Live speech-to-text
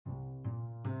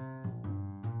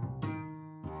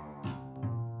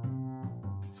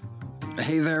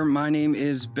Hey there, my name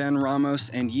is Ben Ramos,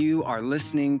 and you are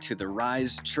listening to the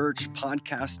Rise Church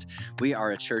podcast. We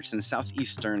are a church in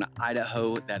southeastern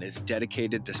Idaho that is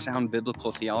dedicated to sound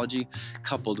biblical theology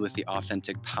coupled with the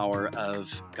authentic power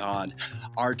of God.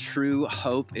 Our true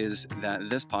hope is that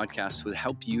this podcast would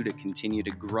help you to continue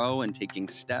to grow and taking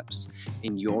steps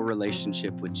in your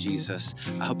relationship with Jesus.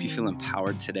 I hope you feel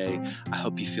empowered today. I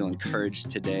hope you feel encouraged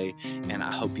today, and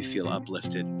I hope you feel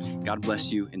uplifted. God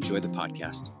bless you. Enjoy the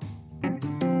podcast.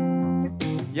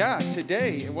 Yeah,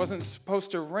 today it wasn't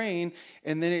supposed to rain,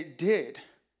 and then it did.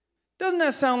 Doesn't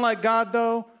that sound like God,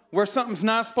 though? Where something's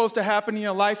not supposed to happen in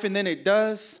your life, and then it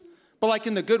does? But like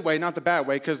in the good way, not the bad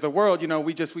way, because the world,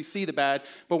 we see the bad.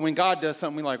 But when God does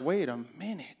something, we're like, wait a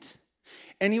minute.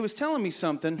 And he was telling me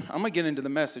something. I'm going to get into the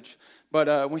message.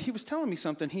 But when he was telling me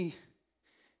something,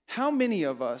 how many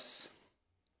of us,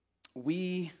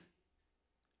 we're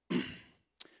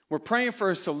praying for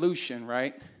a solution,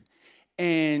 right?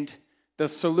 And the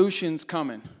solution's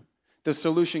coming. The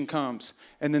solution comes,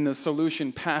 and then the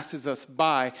solution passes us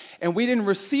by. And we didn't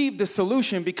receive the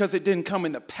solution because it didn't come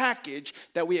in the package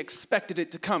that we expected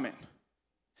it to come in.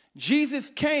 Jesus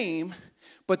came,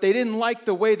 but they didn't like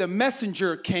the way the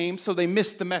messenger came, so they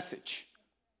missed the message.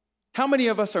 How many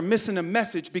of us are missing a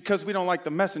message because we don't like the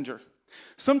messenger?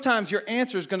 Sometimes your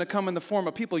answer is going to come in the form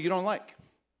of people you don't like.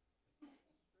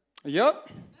 Yep.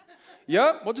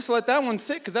 We'll just let that one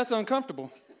sit because that's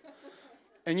uncomfortable.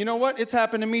 And you know what? It's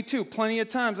happened to me too. Plenty of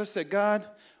times I said, God,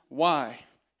 why?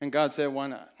 And God said, why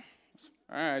not?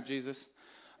 All right, Jesus.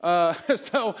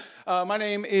 My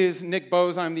name is Nick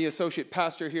Bose. I'm the associate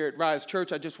pastor here at Rise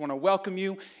Church. I just want to welcome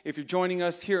you. If you're joining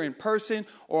us here in person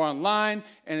or online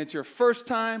and it's your first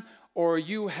time, or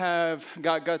you have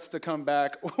got guts to come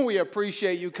back, we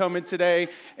appreciate you coming today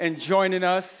and joining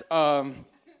us.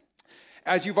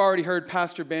 As you've already heard,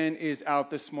 Pastor Ben is out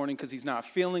this morning because he's not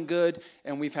feeling good,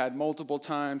 and we've had multiple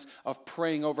times of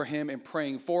praying over him and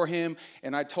praying for him.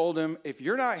 And I told him, if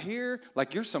you're not here,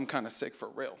 like you're some kind of sick for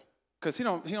real, because he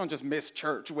don't just miss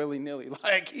church willy-nilly.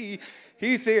 Like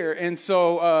he's here, and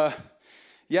so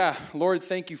Lord,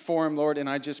 thank you for him, Lord. And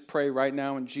I just pray right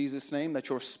now in Jesus' name that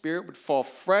your spirit would fall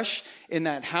fresh in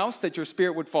that house, that your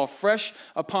spirit would fall fresh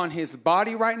upon his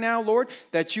body right now, Lord,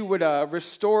 that you would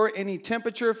restore any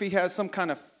temperature. If he has some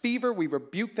kind of fever, we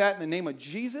rebuke that in the name of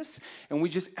Jesus. And we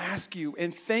just ask you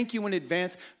and thank you in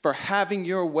advance for having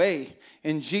your way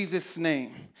in Jesus'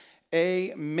 name.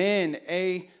 Amen.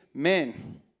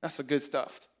 Amen. That's the good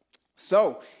stuff.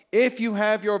 So if you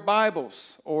have your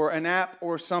Bibles or an app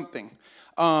or something,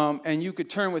 and you could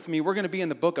turn with me. We're going to be in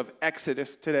the book of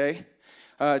Exodus today,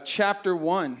 chapter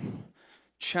 1.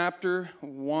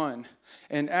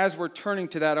 And as we're turning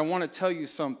to that, I want to tell you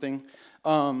something.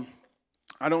 I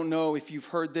don't know if you've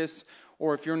heard this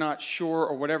or if you're not sure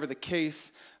or whatever the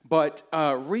case, but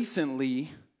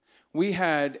recently we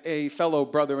had a fellow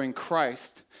brother in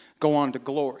Christ go on to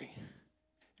glory,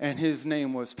 and his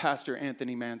name was Pastor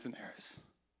Anthony Manzanares.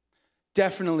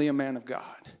 Definitely a man of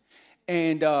God.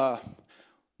 And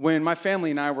when my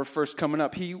family and I were first coming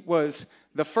up, he was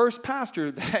the first pastor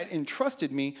that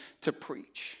entrusted me to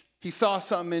preach. He saw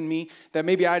something in me that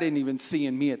maybe I didn't even see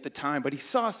in me at the time, but he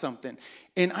saw something.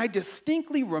 And I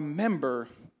distinctly remember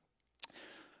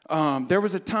there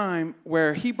was a time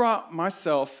where he brought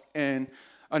myself and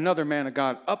another man of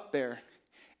God up there,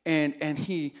 and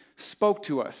he spoke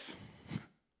to us.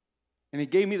 And he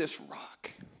gave me this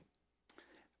rock.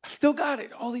 I still got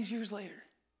it all these years later.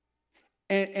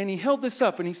 And he held this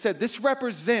up and he said, this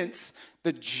represents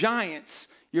the giants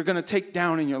you're going to take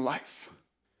down in your life.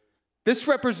 This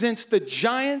represents the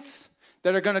giants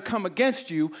that are going to come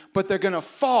against you, but they're going to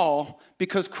fall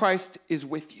because Christ is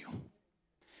with you.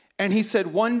 And he said,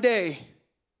 one day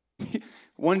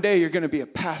you're going to be a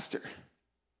pastor.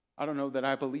 I don't know that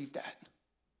I believe that,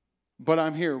 but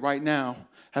I'm here right now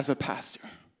as a pastor.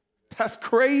 That's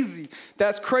crazy.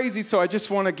 That's crazy. So I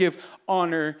just want to give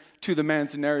honor to the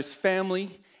Manzanares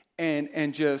family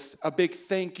and just a big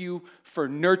thank you for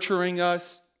nurturing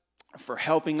us, for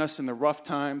helping us in the rough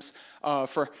times,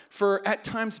 for at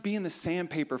times being the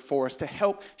sandpaper for us to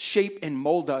help shape and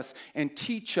mold us and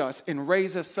teach us and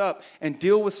raise us up and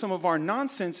deal with some of our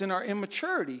nonsense and our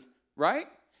immaturity, right?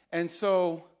 And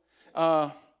so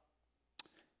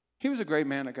he was a great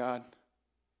man of God.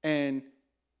 And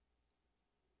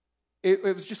it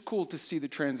was just cool to see the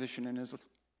transition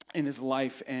in his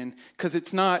life, and because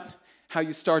it's not how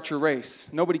you start your race.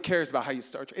 Nobody cares about how you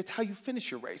start. It's how you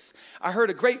finish your race. I heard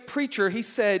a great preacher. He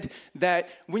said that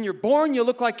when you're born, you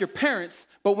look like your parents,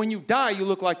 but when you die, you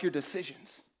look like your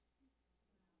decisions.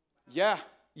 Yeah.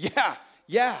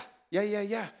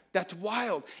 Yeah. That's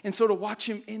wild. And so to watch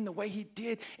him in the way he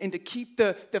did and to keep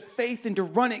the faith and to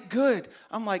run it good,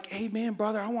 I'm like, hey, man,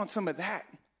 brother, I want some of that.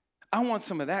 I want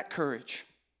some of that courage.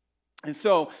 And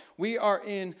so we are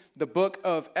in the book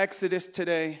of Exodus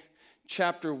today,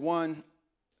 chapter 1,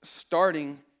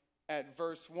 starting at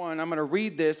verse 1. I'm going to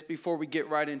read this before we get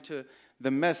right into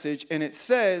the message. And it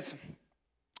says,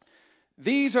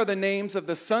 these are the names of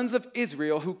the sons of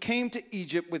Israel who came to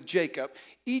Egypt with Jacob,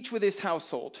 each with his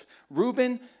household.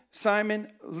 Reuben, Simon,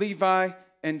 Levi,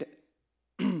 and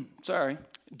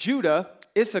Judah,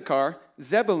 Issachar,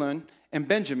 Zebulun, and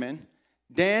Benjamin,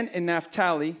 Dan and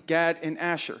Naphtali, Gad and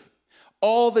Asher.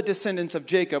 All the descendants of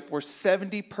Jacob were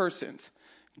 70 persons.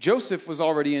 Joseph was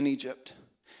already in Egypt.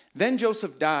 Then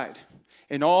Joseph died,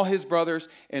 and all his brothers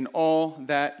and all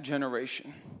that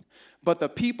generation. But the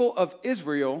people of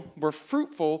Israel were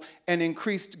fruitful and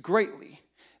increased greatly.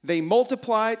 They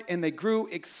multiplied and they grew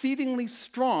exceedingly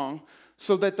strong,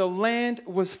 so that the land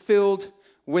was filled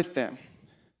with them.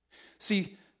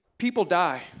 See, people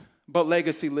die, but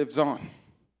legacy lives on.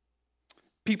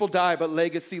 People die, but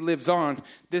legacy lives on.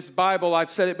 This Bible,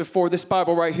 I've said it before, this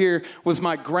Bible right here was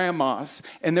my grandma's.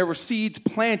 And there were seeds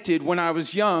planted when I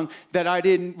was young that I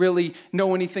didn't really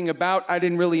know anything about. I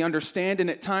didn't really understand. And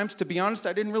at times, to be honest,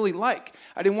 I didn't really like.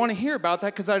 I didn't want to hear about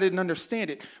that because I didn't understand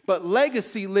it. But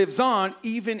legacy lives on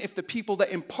even if the people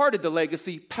that imparted the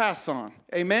legacy pass on.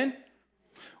 Amen?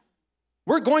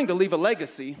 We're going to leave a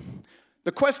legacy.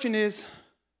 The question is,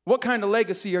 what kind of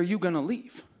legacy are you going to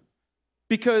leave?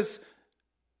 Because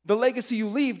the legacy you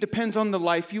leave depends on the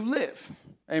life you live.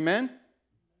 Amen?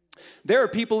 There are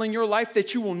people in your life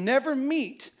that you will never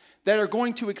meet that are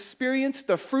going to experience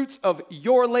the fruits of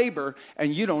your labor,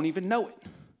 and you don't even know it.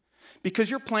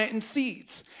 Because you're planting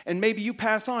seeds, and maybe you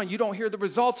pass on. You don't hear the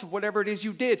results of whatever it is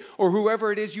you did or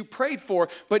whoever it is you prayed for.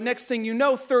 But next thing you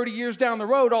know, 30 years down the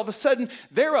road, all of a sudden,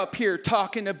 they're up here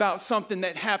talking about something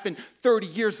that happened 30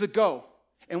 years ago.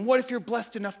 And what if you're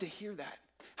blessed enough to hear that?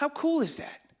 How cool is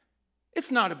that?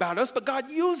 It's not about us, but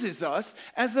God uses us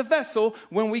as a vessel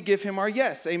when we give him our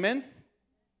yes. Amen?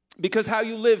 Because how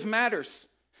you live matters.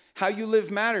 How you live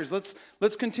matters.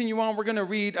 Let's continue on. We're going to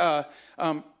read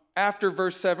after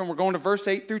verse 7. We're going to verse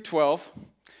 8 through 12.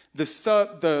 The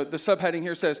subheading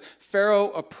here says,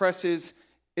 Pharaoh oppresses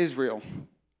Israel.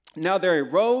 Now there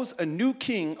arose a new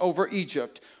king over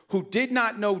Egypt who did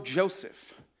not know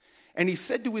Joseph. And he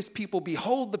said to his people,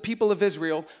 behold, the people of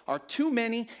Israel are too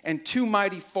many and too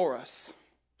mighty for us.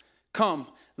 Come,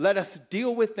 let us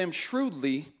deal with them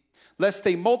shrewdly, lest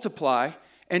they multiply.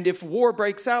 And if war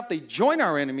breaks out, they join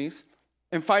our enemies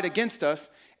and fight against us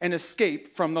and escape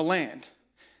from the land.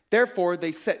 Therefore,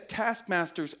 they set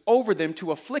taskmasters over them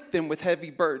to afflict them with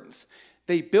heavy burdens.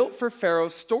 They built for Pharaoh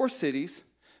store cities,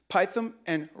 Pithom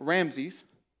and Ramses.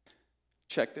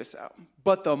 Check this out.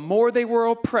 But the more they were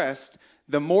oppressed,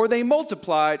 the more they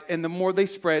multiplied and the more they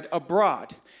spread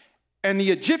abroad. And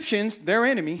the Egyptians, their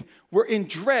enemy, were in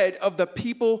dread of the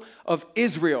people of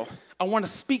Israel. I want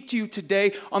to speak to you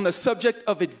today on the subject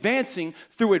of advancing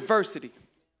through adversity.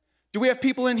 Do we have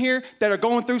people in here that are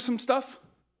going through some stuff?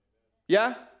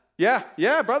 Yeah?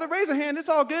 Yeah, brother, raise a hand. It's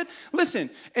all good. Listen,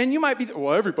 and you might be,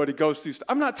 well, everybody goes through stuff.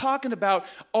 I'm not talking about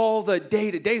all the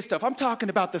day-to-day stuff. I'm talking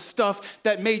about the stuff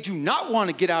that made you not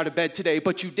want to get out of bed today,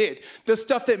 but you did. The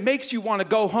stuff that makes you want to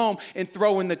go home and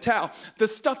throw in the towel. The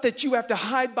stuff that you have to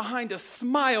hide behind a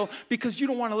smile because you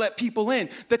don't want to let people in.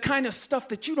 The kind of stuff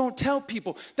that you don't tell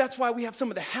people. That's why we have some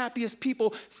of the happiest people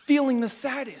feeling the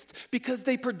saddest, because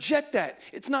they project that.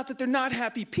 It's not that they're not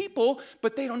happy people,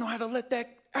 but they don't know how to let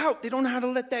that out. They don't know how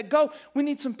to let that go. We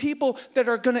need some people that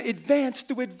are going to advance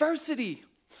through adversity.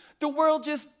 The world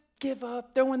just give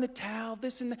up, throw in the towel,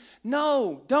 this and that.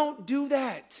 No, don't do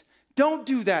that. Don't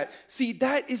do that. See,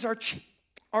 that is our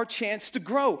chance to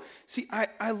grow. See,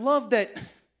 I love that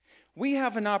we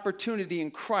have an opportunity in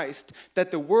Christ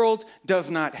that the world does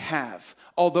not have.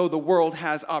 Although the world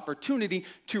has opportunity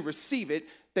to receive it,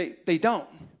 they don't.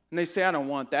 And they say, I don't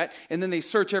want that. And then they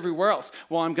search everywhere else.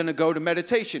 Well, I'm going to go to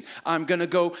meditation. I'm going to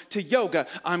go to yoga.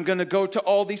 I'm going to go to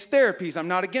all these therapies. I'm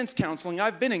not against counseling.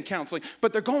 I've been in counseling.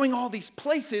 But they're going all these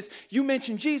places. You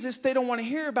mention Jesus. They don't want to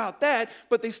hear about that.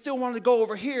 But they still want to go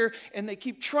over here. And they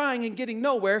keep trying and getting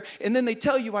nowhere. And then they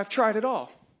tell you, I've tried it all.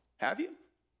 Have you?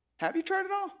 Have you tried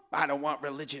it all? I don't want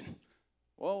religion.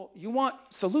 Well, you want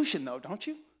solution though, don't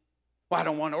you? Well, I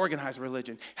don't want organized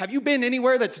religion. Have you been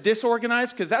anywhere that's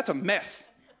disorganized? Because that's a mess.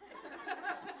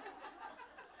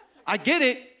 I get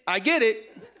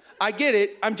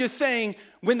it. I'm just saying,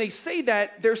 when they say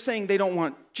that, they're saying they don't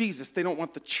want Jesus. They don't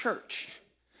want the church.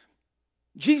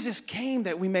 Jesus came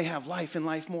that we may have life and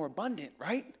life more abundant,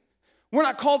 right? We're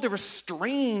not called to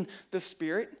restrain the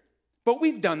Spirit, but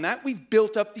we've done that. We've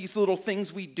built up these little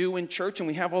things we do in church, and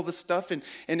we have all this stuff, and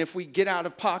if we get out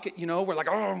of pocket, we're like,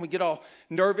 oh, and we get all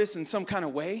nervous in some kind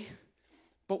of way.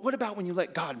 But what about when you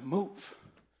let God move?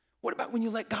 What about when you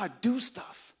let God do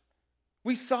stuff?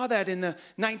 We saw that in the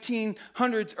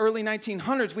 1900s, early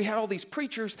 1900s. We had all these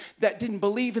preachers that didn't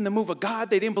believe in the move of God.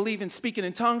 They didn't believe in speaking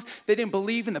in tongues. They didn't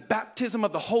believe in the baptism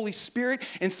of the Holy Spirit.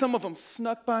 And some of them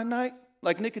snuck by night,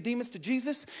 like Nicodemus to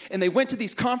Jesus, and they went to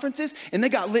these conferences, and they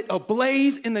got lit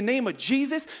ablaze in the name of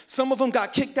Jesus. Some of them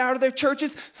got kicked out of their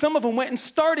churches. Some of them went and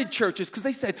started churches because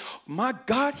they said, my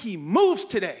God, he moves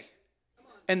today.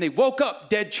 And they woke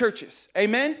up dead churches.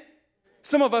 Amen?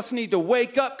 Some of us need to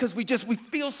wake up because we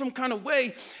feel some kind of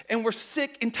way, and we're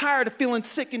sick and tired of feeling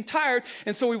sick and tired,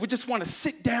 and so we would just want to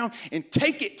sit down and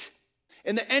take it.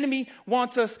 And the enemy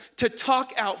wants us to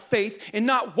talk out faith and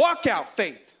not walk out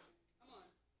faith.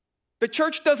 The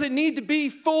church doesn't need to be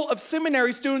full of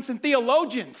seminary students and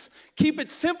theologians. Keep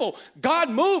it simple. God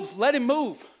moves, let him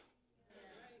move.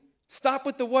 Stop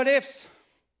with the what ifs.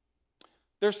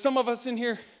 There's some of us in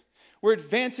here, we're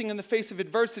advancing in the face of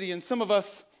adversity, and some of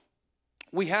us,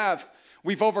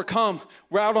 we've overcome.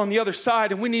 We're out on the other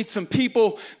side, and we need some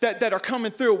people that are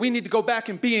coming through. We need to go back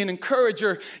and be an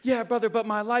encourager. Yeah, brother, but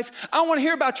my life, I don't want to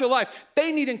hear about your life.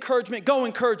 They need encouragement. Go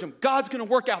encourage them. God's going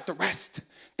to work out the rest.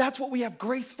 That's what we have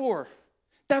grace for.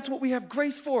 That's what we have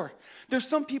grace for. There's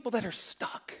some people that are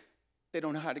stuck. They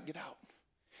don't know how to get out.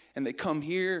 And they come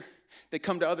here. They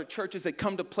come to other churches. They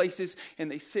come to places,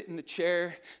 and they sit in the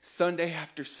chair Sunday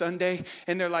after Sunday,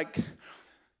 and they're like,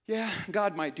 yeah,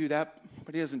 God might do that,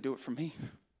 but he doesn't do it for me.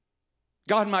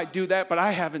 God might do that, but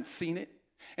I haven't seen it.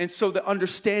 And so the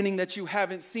understanding that you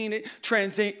haven't seen it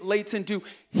translates into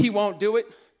he won't do it.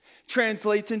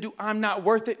 Translates into I'm not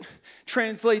worth it.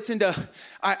 Translates into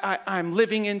I'm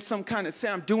living in some kind of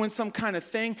sin. I'm doing some kind of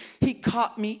thing. He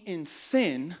caught me in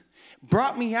sin,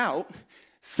 brought me out,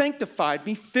 sanctified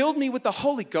me, filled me with the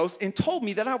Holy Ghost, and told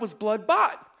me that I was blood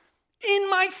bought in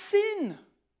my sin.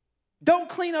 Don't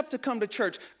clean up to come to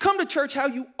church. Come to church how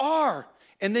you are.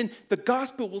 And then the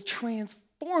gospel will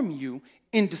transform you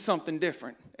into something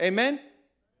different. Amen?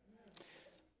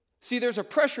 See, there's a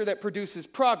pressure that produces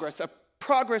progress, a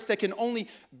progress that can only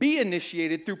be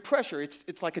initiated through pressure.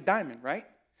 It's like a diamond, right?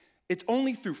 It's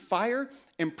only through fire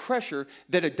and pressure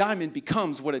that a diamond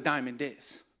becomes what a diamond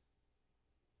is.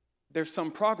 There's some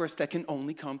progress that can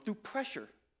only come through pressure.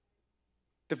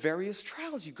 The various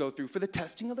trials you go through for the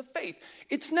testing of the faith.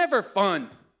 It's never fun.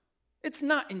 It's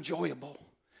not enjoyable.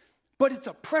 But it's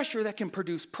a pressure that can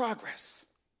produce progress.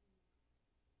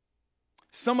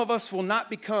 Some of us will not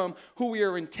become who we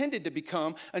are intended to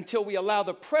become until we allow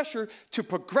the pressure to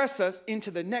progress us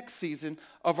into the next season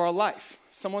of our life.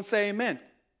 Someone say amen.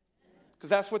 Because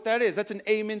that's what that is. That's an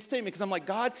amen statement. Because I'm like,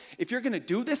 God, if you're going to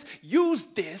do this, use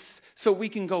this so we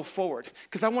can go forward.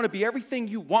 Because I want to be everything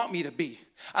you want me to be.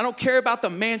 I don't care about the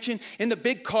mansion and the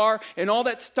big car and all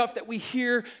that stuff that we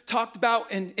hear talked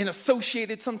about and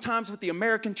associated sometimes with the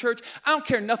American church. I don't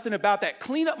care nothing about that.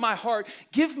 Clean up my heart.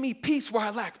 Give me peace where I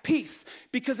lack peace.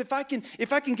 Because if I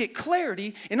can get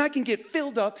clarity and I can get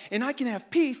filled up and I can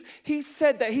have peace, he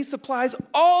said that he supplies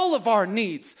all of our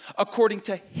needs according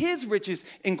to his riches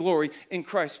in glory in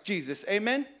Christ Jesus.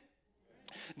 Amen?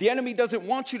 The enemy doesn't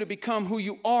want you to become who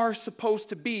you are supposed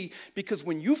to be, because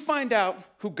when you find out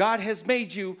who God has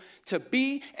made you to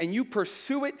be and you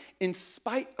pursue it in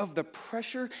spite of the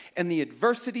pressure and the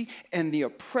adversity and the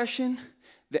oppression,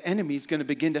 the enemy is going to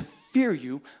begin to fear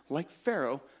you like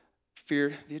Pharaoh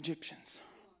feared the Egyptians.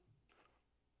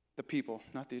 The people,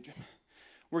 not the Egyptians.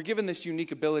 We're given this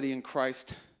unique ability in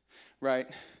Christ, right,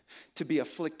 to be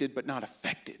afflicted but not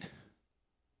affected.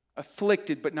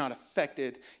 Afflicted but not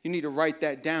affected. You need to write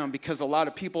that down, because a lot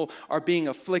of people are being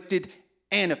afflicted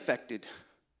and affected.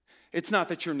 It's not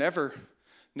that you're never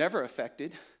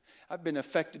affected. I've been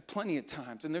affected plenty of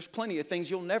times, and there's plenty of things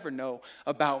you'll never know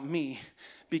about me,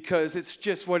 because it's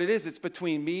just what it is. It's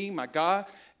between me, my God,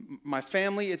 my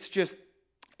family. It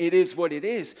is what it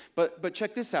is. But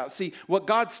check this out. See, what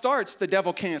God starts, the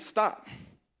devil can't stop.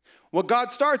 What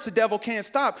God starts, the devil can't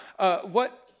stop.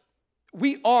 What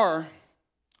we are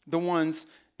the ones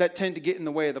that tend to get in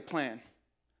the way of the plan.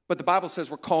 But the Bible says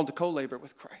we're called to co-labor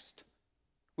with Christ.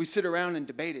 We sit around and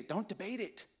debate it. Don't debate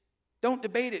it. Don't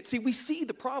debate it. See, we see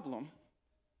the problem.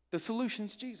 The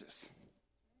solution's Jesus.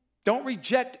 Don't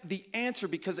reject the answer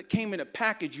because it came in a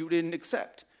package you didn't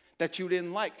accept, that you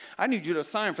didn't like. I need you to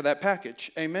sign for that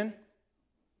package. Amen?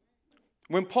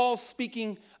 When Paul's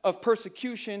speaking of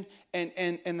persecution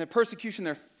and the persecution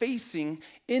they're facing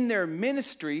in their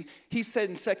ministry, he said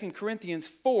in 2 Corinthians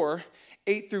 4,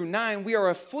 8 through 9, we are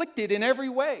afflicted in every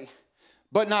way,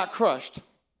 but not crushed.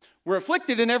 We're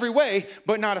afflicted in every way,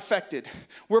 but not affected.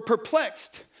 We're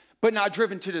perplexed, but not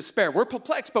driven to despair. We're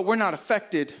perplexed, but we're not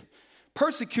affected.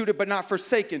 Persecuted, but not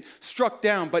forsaken. Struck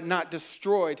down, but not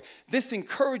destroyed. This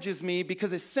encourages me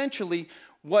because essentially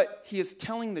what he is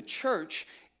telling the church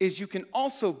is you can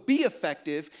also be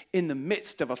effective in the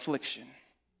midst of affliction.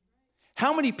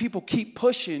 How many people keep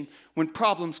pushing when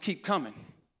problems keep coming?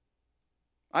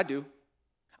 I do.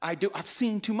 I've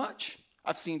seen too much.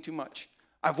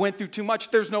 I've went through too much.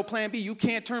 There's no plan B. You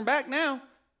can't turn back now.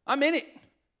 I'm in it.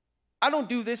 I don't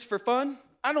do this for fun.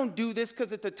 I don't do this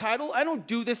because it's a title. I don't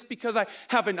do this because I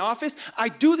have an office. I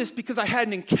do this because I had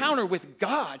an encounter with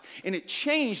God and it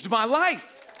changed my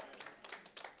life.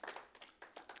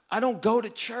 I don't go to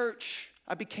church.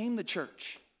 I became the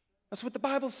church. That's what the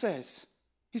Bible says.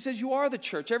 He says you are the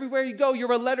church. Everywhere you go,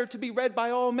 you're a letter to be read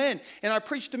by all men. And I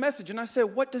preached a message and I said,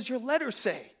 what does your letter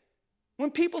say?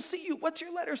 When people see you, what's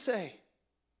your letter say?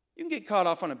 You can get caught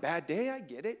off on a bad day. I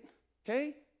get it.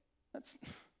 Okay? That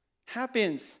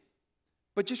happens.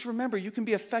 But just remember, you can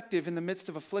be effective in the midst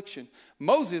of affliction.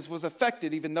 Moses was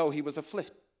affected even though he was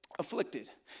afflicted.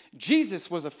 Jesus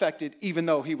was affected even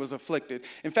though he was afflicted.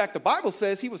 In fact, the Bible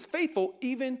says he was faithful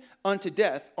even unto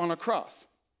death on a cross.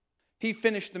 He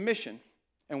finished the mission.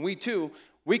 And we too,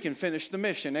 we can finish the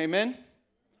mission. Amen?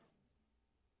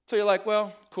 So you're like,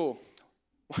 well, cool.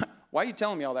 Why are you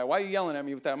telling me all that? Why are you yelling at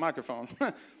me with that microphone?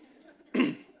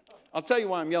 I'll tell you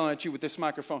why I'm yelling at you with this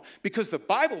microphone. Because the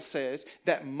Bible says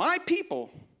that my people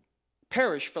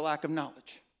perish for lack of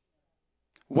knowledge.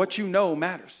 What you know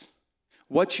matters.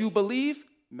 What you believe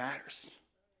matters.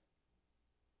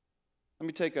 Let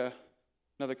me take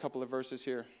another couple of verses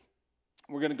here.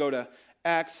 We're going to go to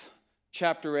Acts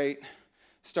chapter 8,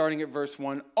 starting at verse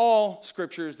 1. All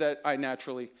scriptures that I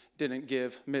naturally didn't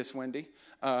give Miss Wendy,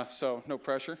 so no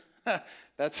pressure.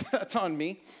 That's on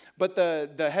me. But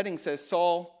the heading says,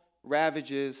 Saul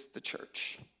ravages the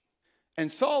church.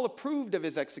 And Saul approved of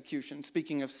his execution,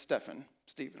 speaking of Stephen.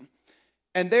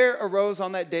 And there arose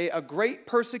on that day a great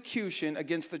persecution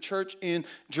against the church in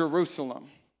Jerusalem.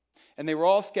 And they were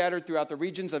all scattered throughout the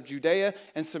regions of Judea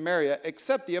and Samaria,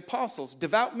 except the apostles.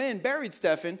 Devout men buried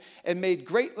Stephen and made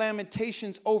great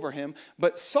lamentations over him.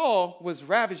 But Saul was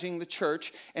ravaging the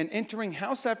church, and entering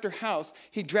house after house,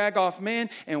 he dragged off men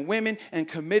and women and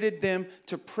committed them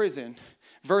to prison.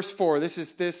 Verse 4, this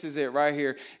is it right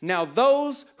here. Now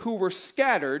those who were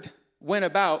scattered went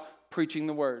about preaching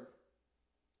the word.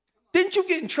 Didn't you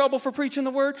get in trouble for preaching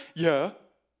the word? Yeah.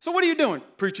 So what are you doing?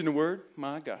 Preaching the word?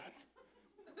 My God.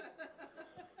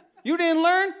 You didn't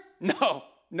learn?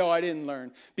 No, I didn't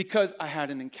learn because I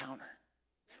had an encounter.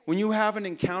 When you have an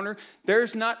encounter,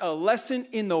 there's not a lesson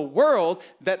in the world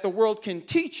that the world can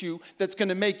teach you that's going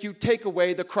to make you take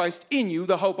away the Christ in you,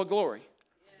 the hope of glory.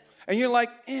 And you're like,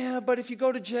 yeah, but if you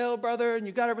go to jail, brother, and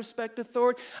you got to respect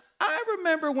authority. I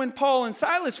remember when Paul and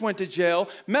Silas went to jail,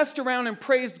 messed around and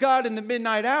praised God in the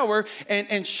midnight hour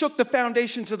and shook the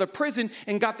foundations of the prison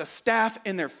and got the staff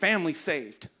and their family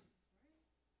saved.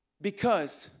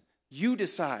 Because you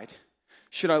decide,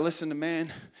 should I listen to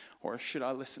man or should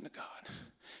I listen to God?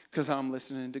 Because I'm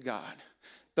listening to God.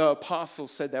 The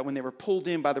apostles said that when they were pulled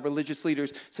in by the religious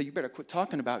leaders, said, you better quit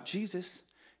talking about Jesus.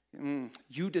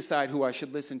 You decide who I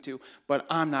should listen to, but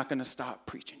I'm not going to stop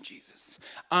preaching Jesus.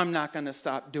 I'm not going to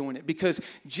stop doing it because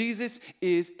Jesus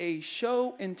is a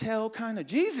show and tell kind of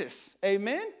Jesus.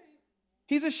 Amen?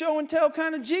 He's a show and tell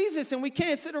kind of Jesus, and we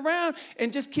can't sit around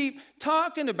and just keep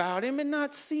talking about him and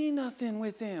not see nothing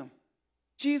with him.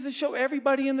 Jesus showed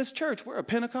everybody in this church. We're a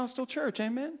Pentecostal church.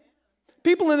 Amen?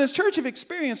 People in this church have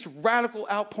experienced radical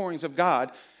outpourings of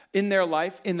God in their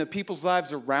life, in the people's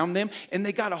lives around them, and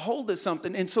they got a hold of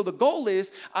something. And so the goal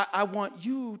is, I want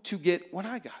you to get what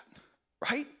I got,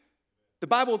 right? The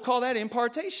Bible would call that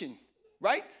impartation,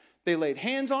 right? They laid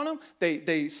hands on them.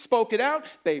 They spoke it out.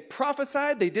 They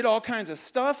prophesied. They did all kinds of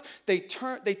stuff. They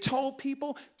told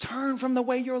people, turn from the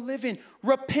way you're living.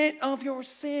 Repent of your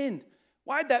sin.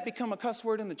 Why'd that become a cuss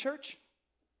word in the church?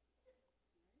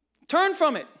 Turn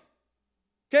from it.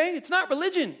 Okay? It's not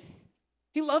religion.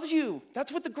 He loves you.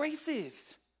 That's what the grace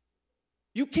is.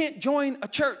 You can't join a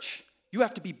church. You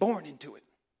have to be born into it.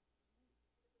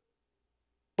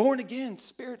 Born again,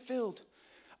 spirit-filled.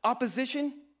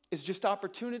 Opposition is just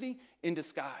opportunity in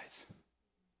disguise.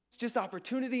 It's just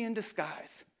opportunity in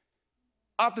disguise.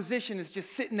 Opposition is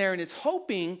just sitting there and it's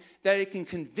hoping that it can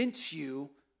convince you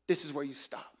this is where you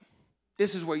stop.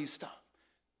 This is where you stop.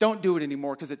 Don't do it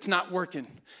anymore because it's not working.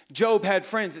 Job had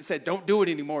friends that said, don't do it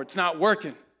anymore. It's not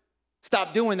working.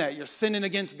 Stop doing that. You're sinning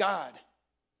against God.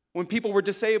 When people were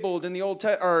disabled in the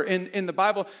in the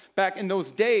Bible back in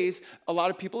those days, a lot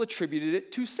of people attributed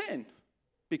it to sin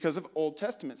because of Old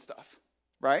Testament stuff,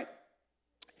 right?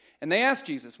 And they asked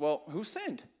Jesus, well, who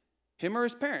sinned? Him or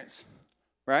his parents,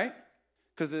 right?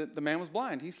 Because the man was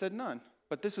blind. He said none.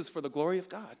 But this is for the glory of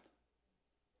God.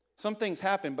 Some things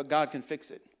happen, but God can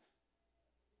fix it.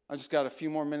 I just got a few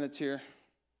more minutes here.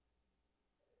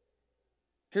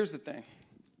 Here's the thing.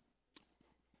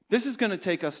 This is going to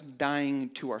take us dying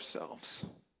to ourselves.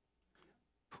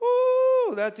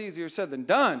 Whoo, that's easier said than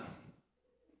done.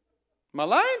 Am I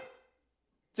lying?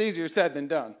 It's easier said than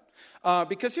done.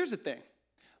 Because here's the thing.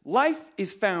 Life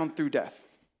is found through death.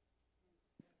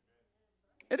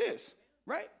 It is,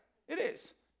 right? It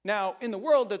is. Now, in the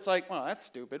world, that's like, well, that's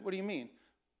stupid. What do you mean?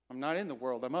 I'm not in the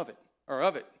world. I'm of it. Or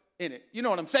of it, in it. You know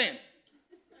what I'm saying.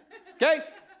 Okay?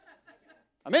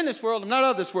 I'm in this world. I'm not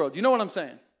of this world. You know what I'm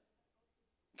saying.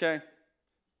 Okay?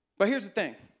 But here's the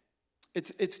thing.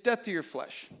 It's death to your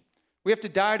flesh. We have to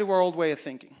die to our old way of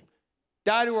thinking.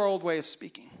 Die to our old way of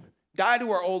speaking. Die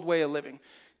to our old way of living.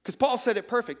 Because Paul said it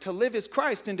perfect. To live is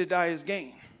Christ and to die is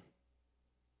gain.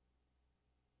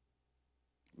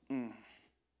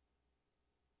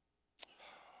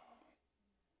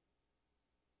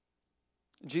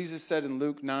 Jesus said in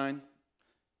Luke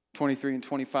 9:23 and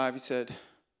 25, he said,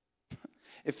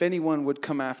 if anyone would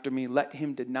come after me, let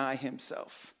him deny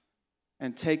himself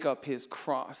and take up his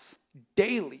cross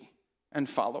daily and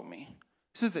follow me.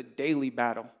 This is a daily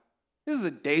battle. This is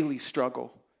a daily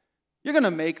struggle. You're going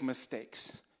to make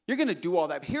mistakes. You're going to do all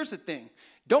that. But here's the thing.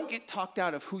 Don't get talked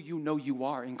out of who you know you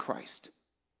are in Christ.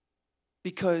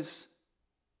 Because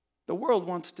the world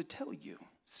wants to tell you,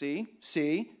 see,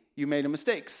 you made a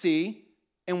mistake. See,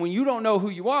 and when you don't know who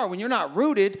you are, when you're not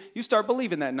rooted, you start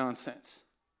believing that nonsense.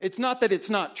 It's not that it's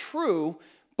not true,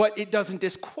 but it doesn't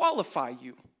disqualify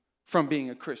you from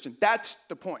being a Christian. That's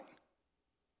the point.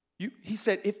 He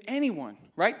said, if anyone,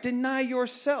 right, deny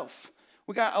yourself.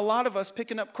 We got a lot of us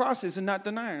picking up crosses and not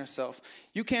denying ourselves.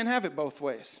 You can't have it both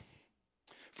ways.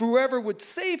 For whoever would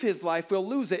save his life will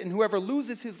lose it, and whoever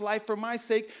loses his life for my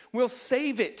sake will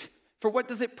save it. For what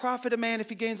does it profit a man if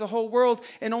he gains the whole world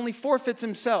and only forfeits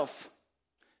himself?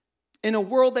 In a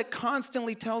world that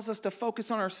constantly tells us to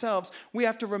focus on ourselves, we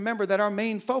have to remember that our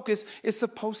main focus is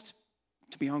supposed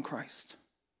to be on Christ.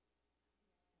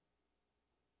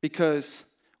 Because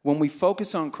when we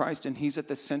focus on Christ and he's at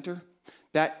the center,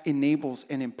 that enables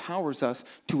and empowers us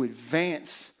to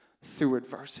advance through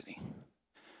adversity.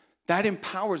 That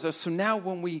empowers us. So now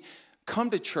when we come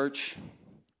to church,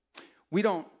 we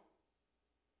don't,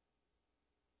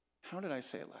 how did I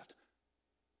say it last?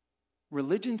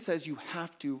 Religion says you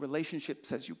have to. Relationship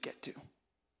says you get to.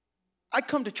 I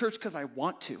come to church because I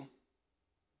want to.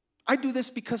 I do this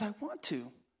because I want to.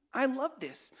 I love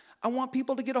this. I want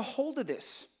people to get a hold of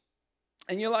this.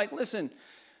 And you're like, listen,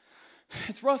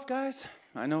 it's rough, guys.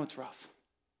 I know it's rough.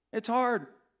 It's hard.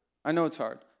 I know it's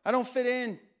hard. I don't fit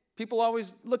in. People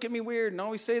always look at me weird and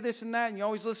always say this and that, and you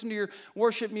always listen to your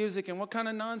worship music and what kind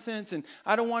of nonsense, and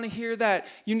I don't want to hear that.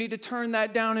 You need to turn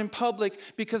that down in public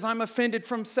because I'm offended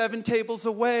from 7 tables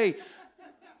away.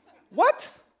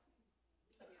 What?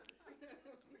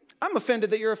 I'm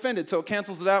offended that you're offended, so it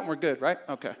cancels it out and we're good, right?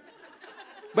 Okay.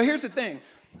 But here's the thing.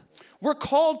 We're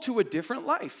called to a different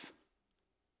life,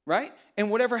 right?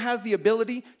 And whatever has the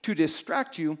ability to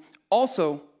distract you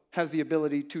also has the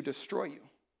ability to destroy you.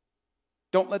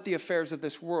 Don't let the affairs of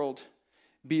this world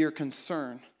be your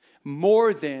concern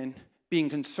more than being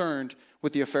concerned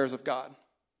with the affairs of God.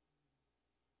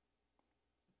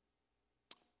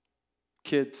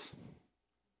 Kids,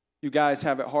 you guys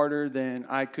have it harder than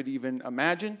I could even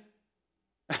imagine.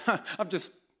 I'm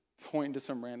just pointing to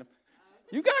some random.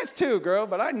 You guys too, girl,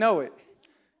 but I know it.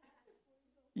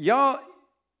 Y'all,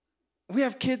 we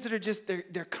have kids that are just,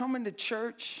 they're coming to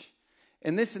church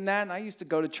and this and that, and I used to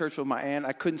go to church with my aunt.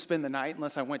 I couldn't spend the night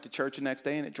unless I went to church the next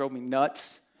day, and it drove me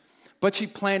nuts. But she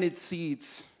planted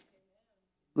seeds.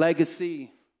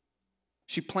 Legacy.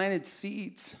 She planted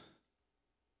seeds.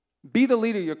 Be the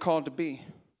leader you're called to be.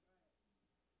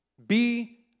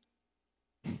 Be.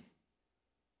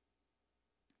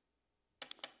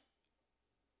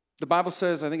 The Bible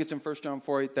says, I think it's in 1 John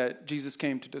 4:8, that Jesus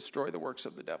came to destroy the works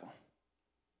of the devil.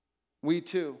 We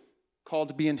too, called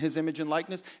to be in his image and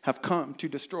likeness, have come to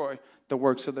destroy the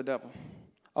works of the devil,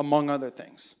 among other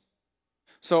things.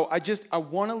 So I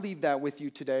want to leave that with you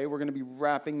today. We're going to be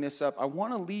wrapping this up. I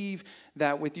want to leave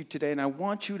that with you today, and I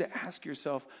want you to ask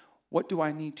yourself, what do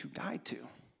I need to die to?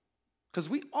 Because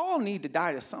we all need to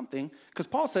die to something, because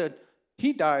Paul said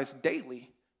he dies daily,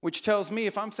 which tells me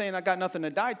if I'm saying I got nothing to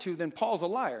die to, then Paul's a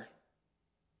liar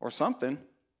or something.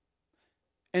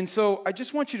 And so I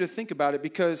just want you to think about it,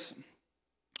 because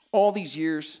all these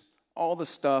years, all the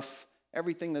stuff,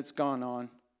 everything that's gone on,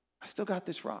 I still got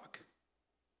this rock.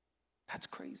 That's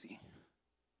crazy.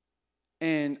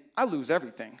 And I lose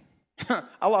everything.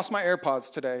 I lost my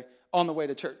AirPods today on the way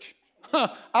to church.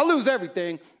 I lose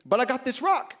everything, but I got this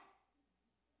rock.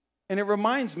 And it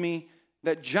reminds me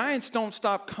that giants don't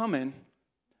stop coming,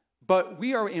 but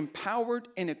we are empowered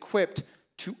and equipped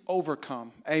to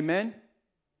overcome. Amen?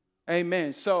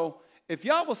 Amen. So if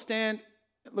y'all will stand,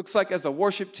 it looks like as the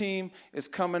worship team is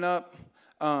coming up.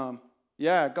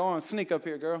 Yeah, go on, sneak up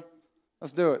here, girl.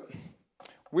 Let's do it.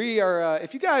 We are,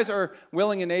 if you guys are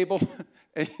willing and able,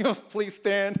 and you'll please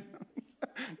stand.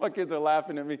 My kids are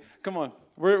laughing at me. Come on.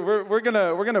 We're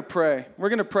gonna pray. We're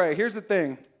gonna pray. Here's the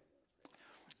thing.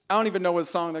 I don't even know what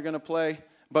song they're gonna play,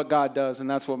 but God does, and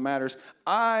that's what matters.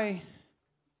 I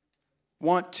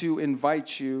want to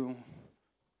invite you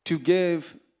to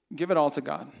give it all to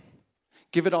God.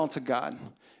 Give it all to God.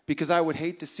 Because I would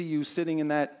hate to see you sitting in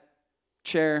that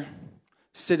chair,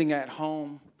 sitting at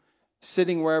home,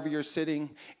 sitting wherever you're sitting,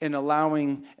 and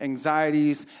allowing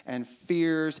anxieties and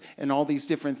fears and all these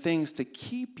different things to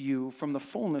keep you from the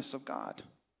fullness of God.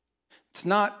 It's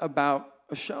not about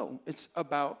a show. It's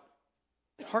about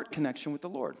heart connection with the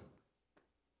Lord.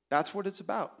 That's what it's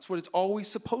about. It's what it's always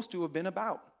supposed to have been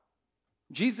about.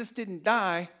 Jesus didn't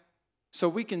die so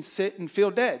we can sit and feel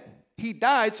dead. He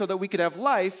died so that we could have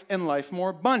life and life more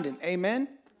abundant. Amen?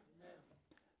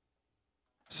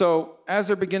 So as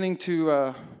they're beginning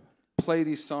to play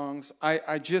these songs, I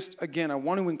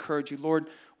want to encourage you, Lord,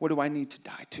 what do I need to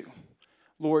die to?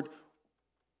 Lord,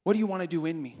 what do you want to do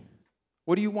in me?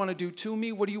 What do you want to do to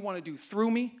me? What do you want to do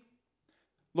through me?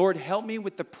 Lord, help me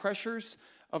with the pressures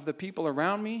of the people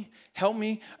around me. Help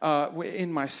me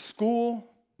in my school.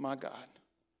 My God.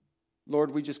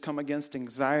 Lord, we just come against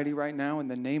anxiety right now in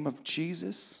the name of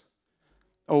Jesus.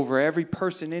 Over every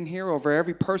person in here, over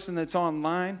every person that's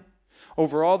online,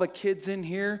 over all the kids in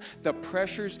here, the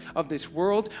pressures of this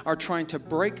world are trying to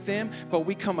break them, but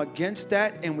we come against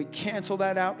that and we cancel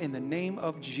that out in the name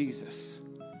of Jesus.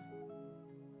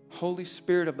 Holy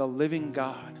Spirit of the living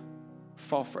God,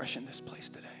 fall fresh in this place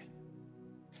today.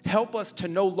 Help us to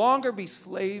no longer be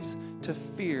slaves to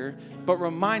fear, but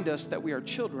remind us that we are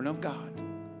children of God.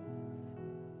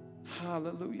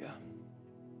 Hallelujah.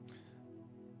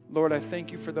 Lord, I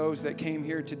thank you for those that came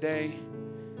here today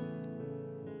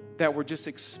that were just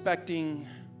expecting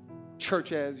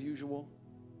church as usual,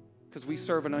 because we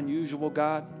serve an unusual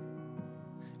God.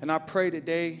 And I pray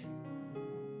today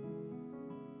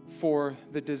for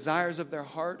the desires of their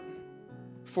heart,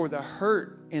 for the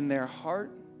hurt in their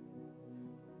heart,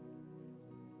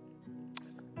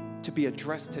 to be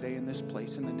addressed today in this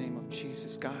place in the name of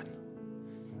Jesus, God.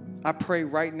 I pray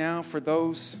right now for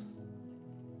those.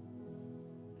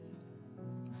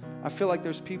 I feel like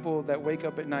there's people that wake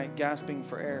up at night gasping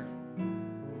for air.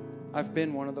 I've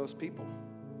been one of those people.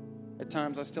 At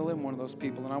times, I still am one of those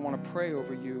people, and I want to pray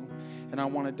over you, and I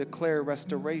want to declare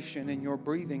restoration in your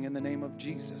breathing in the name of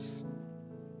Jesus.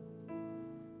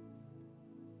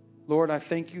 Lord, I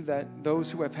thank you that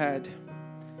those who have had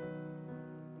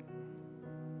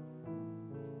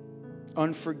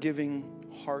unforgiving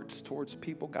hearts towards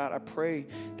people, God, I pray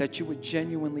that you would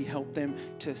genuinely help them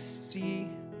to see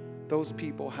those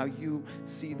people how you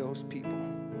see those people.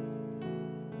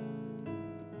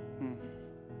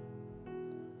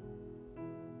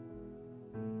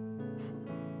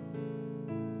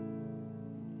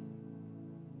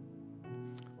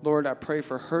 Lord, I pray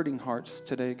for hurting hearts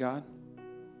today, God.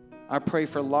 I pray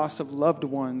for loss of loved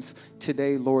ones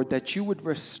today, Lord, that you would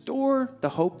restore the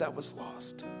hope that was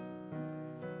lost.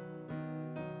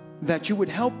 That you would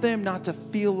help them not to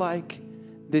feel like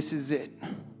this is it.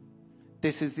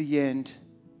 This is the end.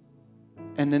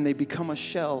 And then they become a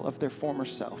shell of their former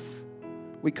self.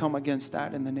 We come against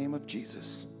that in the name of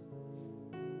Jesus.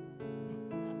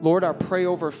 Lord, I pray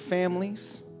over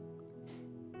families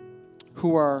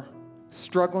who are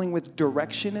struggling with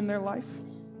direction in their life,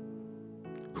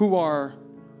 who are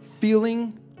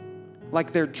feeling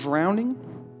like they're drowning.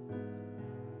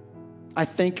 I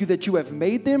thank you that you have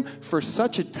made them for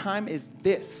such a time as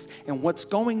this. And what's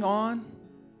going on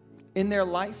in their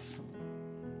life,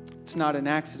 it's not an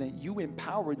accident. You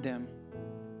empowered them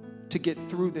to get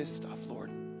through this stuff, Lord,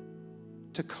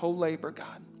 to co-labor,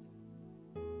 God.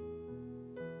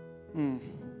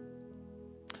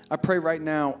 I pray right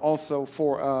now also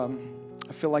for,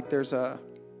 I feel like there's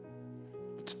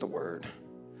what's the word?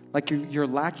 Like you're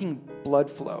lacking blood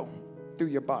flow through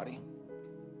your body.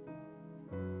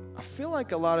 I feel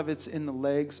like a lot of it's in the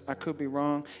legs. I could be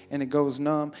wrong. And it goes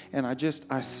numb. And I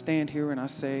stand here and I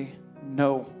say,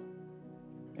 no.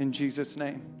 In Jesus'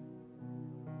 name.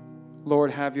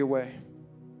 Lord, have your way.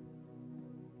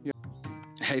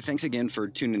 Hey, thanks again for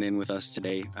tuning in with us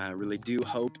today. I really do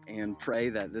hope and pray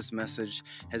that this message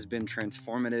has been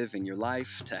transformative in your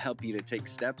life to help you to take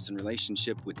steps in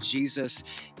relationship with Jesus.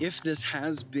 If this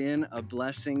has been a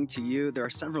blessing to you, there are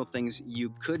several things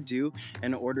you could do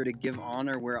in order to give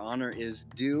honor where honor is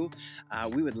due.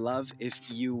 We would love if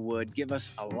you would give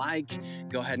us a like,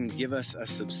 go ahead and give us a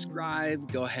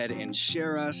subscribe, go ahead and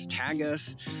share us, tag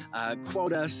us,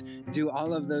 quote us, do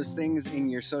all of those things in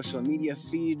your social media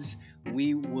feeds.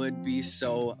 We would be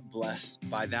so blessed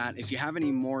by that. If you have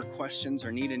any more questions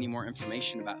or need any more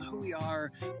information about who we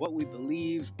are, what we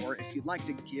believe, or if you'd like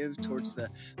to give towards the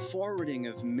forwarding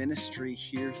of ministry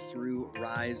here through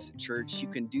Rise Church, you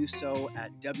can do so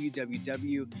at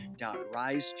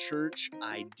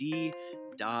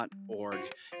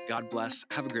www.risechurchid.org. God bless.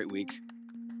 Have a great week.